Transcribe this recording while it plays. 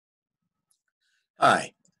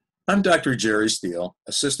Hi, I'm Dr. Jerry Steele,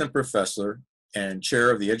 Assistant Professor and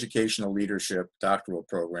Chair of the Educational Leadership Doctoral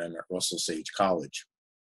Program at Russell Sage College.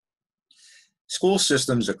 School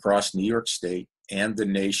systems across New York State and the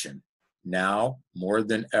nation, now more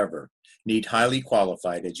than ever, need highly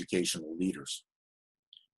qualified educational leaders.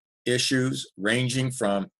 Issues ranging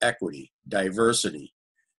from equity, diversity,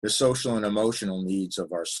 the social and emotional needs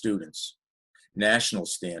of our students, national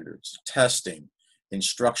standards, testing,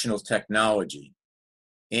 instructional technology,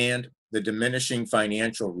 and the diminishing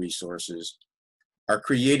financial resources are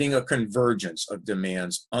creating a convergence of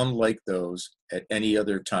demands unlike those at any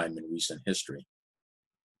other time in recent history.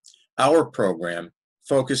 Our program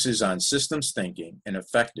focuses on systems thinking and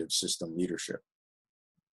effective system leadership.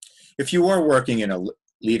 If you are working in a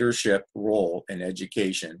leadership role in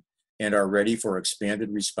education and are ready for expanded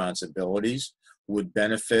responsibilities, would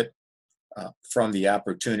benefit from the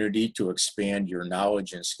opportunity to expand your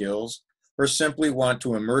knowledge and skills, or simply want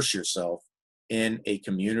to immerse yourself in a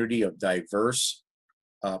community of diverse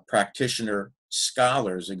practitioner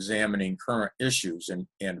scholars examining current issues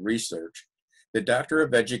and research, the Doctor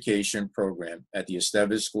of Education program at the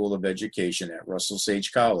Estevez School of Education at Russell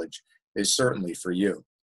Sage College is certainly for you.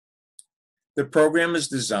 The program is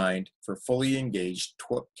designed for fully engaged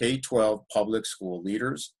K-12 public school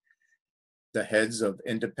leaders, the heads of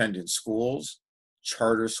independent schools,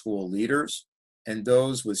 charter school leaders, and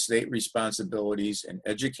those with state responsibilities in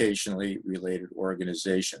educationally related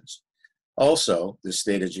organizations. Also, the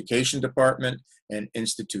State Education Department and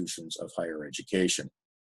institutions of higher education.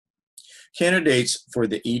 Candidates for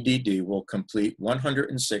the EDD will complete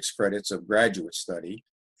 106 credits of graduate study,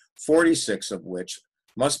 46 of which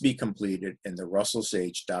must be completed in the Russell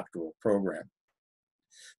Sage doctoral program.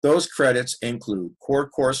 Those credits include core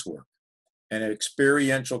coursework, and an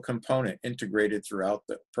experiential component integrated throughout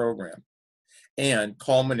the program, and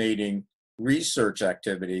culminating research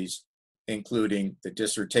activities, including the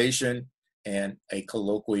dissertation and a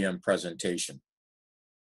colloquium presentation.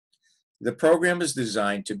 The program is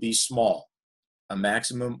designed to be small. A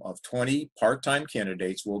maximum of 20 part-time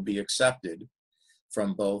candidates will be accepted for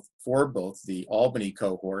both the Albany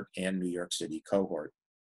cohort and New York City cohort.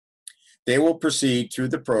 They will proceed through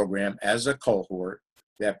the program as a cohort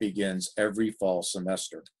that begins every fall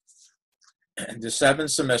semester. The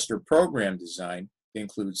 7-semester program design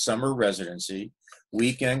includes summer residency,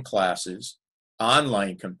 weekend classes,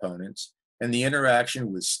 online components, and the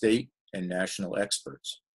interaction with state and national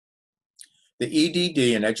experts. The EDD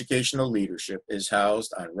in educational leadership is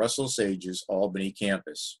housed on Russell Sage's Albany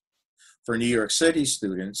campus. For New York City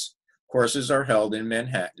students, courses are held in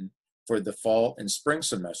Manhattan for the fall and spring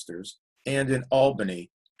semesters and in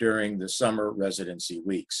Albany during the summer residency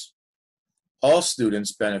weeks. All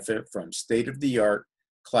students benefit from state-of-the-art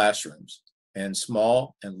classrooms and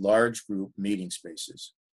small and large group meeting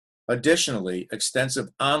spaces. Additionally, extensive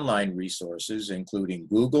online resources, including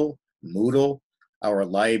Google, Moodle, our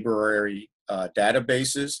library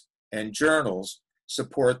databases, and journals,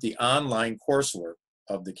 support the online coursework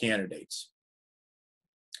of the candidates.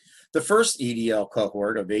 The first EDL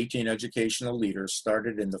cohort of 18 educational leaders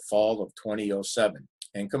started in the fall of 2007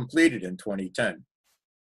 and completed in 2010.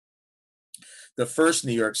 The first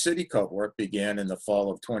New York City cohort began in the fall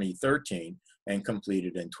of 2013 and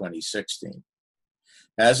completed in 2016.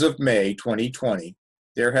 As of May 2020,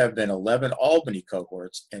 there have been 11 Albany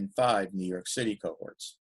cohorts and 5 New York City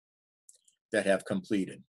cohorts that have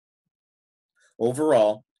completed.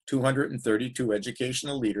 Overall, 232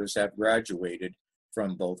 educational leaders have graduated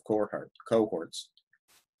from both cohorts,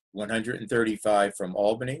 135 from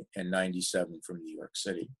Albany and 97 from New York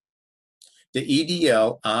City. The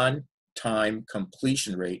EDL on-time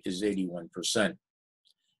completion rate is 81%,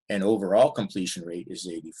 and overall completion rate is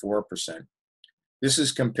 84%. This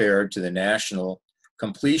is compared to the national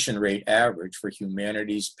completion rate average for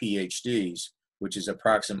humanities PhDs, which is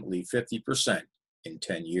approximately 50% in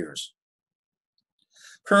 10 years.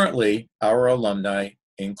 Currently, our alumni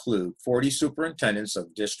include 40 superintendents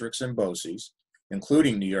of districts and BOCES,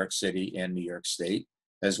 including New York City and New York State,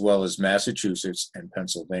 as well as Massachusetts and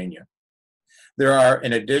Pennsylvania. There are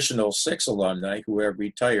an additional 6 alumni who have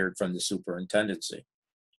retired from the superintendency.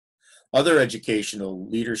 Other educational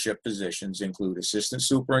leadership positions include assistant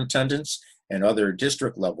superintendents and other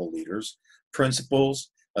district level leaders,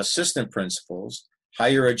 principals, assistant principals,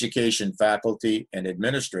 higher education faculty and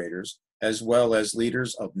administrators, as well as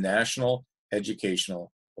leaders of national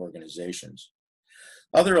educational organizations.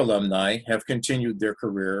 Other alumni have continued their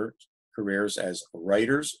careers as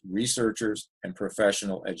writers, researchers, and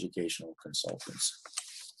professional educational consultants.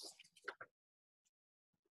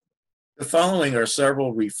 The following are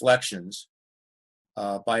several reflections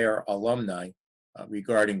by our alumni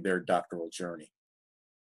regarding their doctoral journey.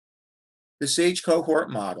 The SAGE cohort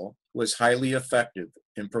model was highly effective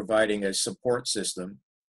in providing a support system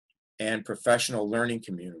and professional learning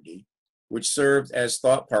community, which served as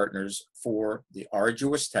thought partners for the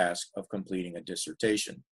arduous task of completing a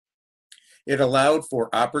dissertation. It allowed for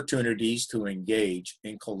opportunities to engage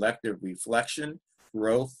in collective reflection,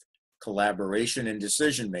 growth, collaboration, and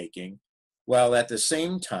decision-making, while at the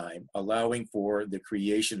same time allowing for the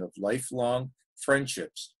creation of lifelong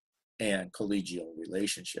friendships and collegial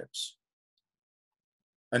relationships.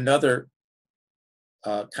 Another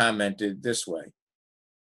commented this way: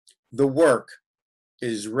 the work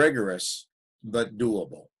is rigorous but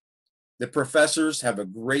doable. The professors have a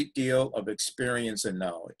great deal of experience and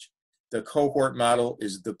knowledge. The cohort model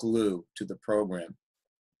is the glue to the program.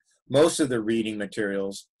 Most of the reading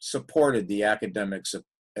materials supported the academic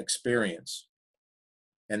experience,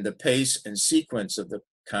 and the pace and sequence of the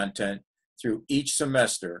content through each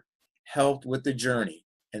semester helped with the journey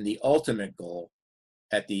and the ultimate goal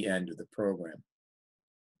at the end of the program.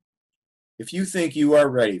 If you think you are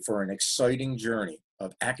ready for an exciting journey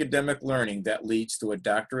of academic learning that leads to a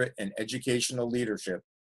doctorate in educational leadership,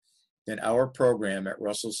 then our program at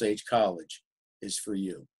Russell Sage College is for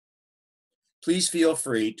you. Please feel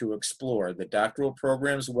free to explore the doctoral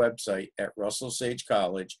program's website at Russell Sage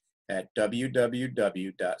College at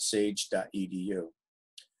www.sage.edu.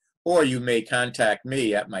 Or you may contact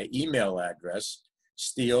me at my email address,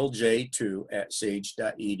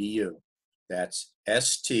 steelej2@sage.edu. That's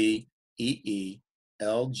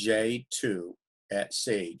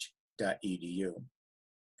STEELJ2@sage.edu.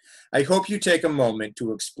 I hope you take a moment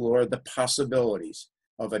to explore the possibilities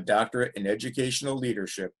of a doctorate in educational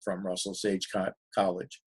leadership from Russell Sage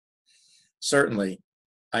College. Certainly,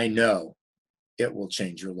 I know it will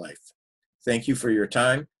change your life. Thank you for your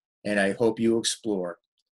time, and I hope you explore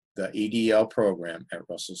the EDL program at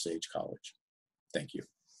Russell Sage College. Thank you.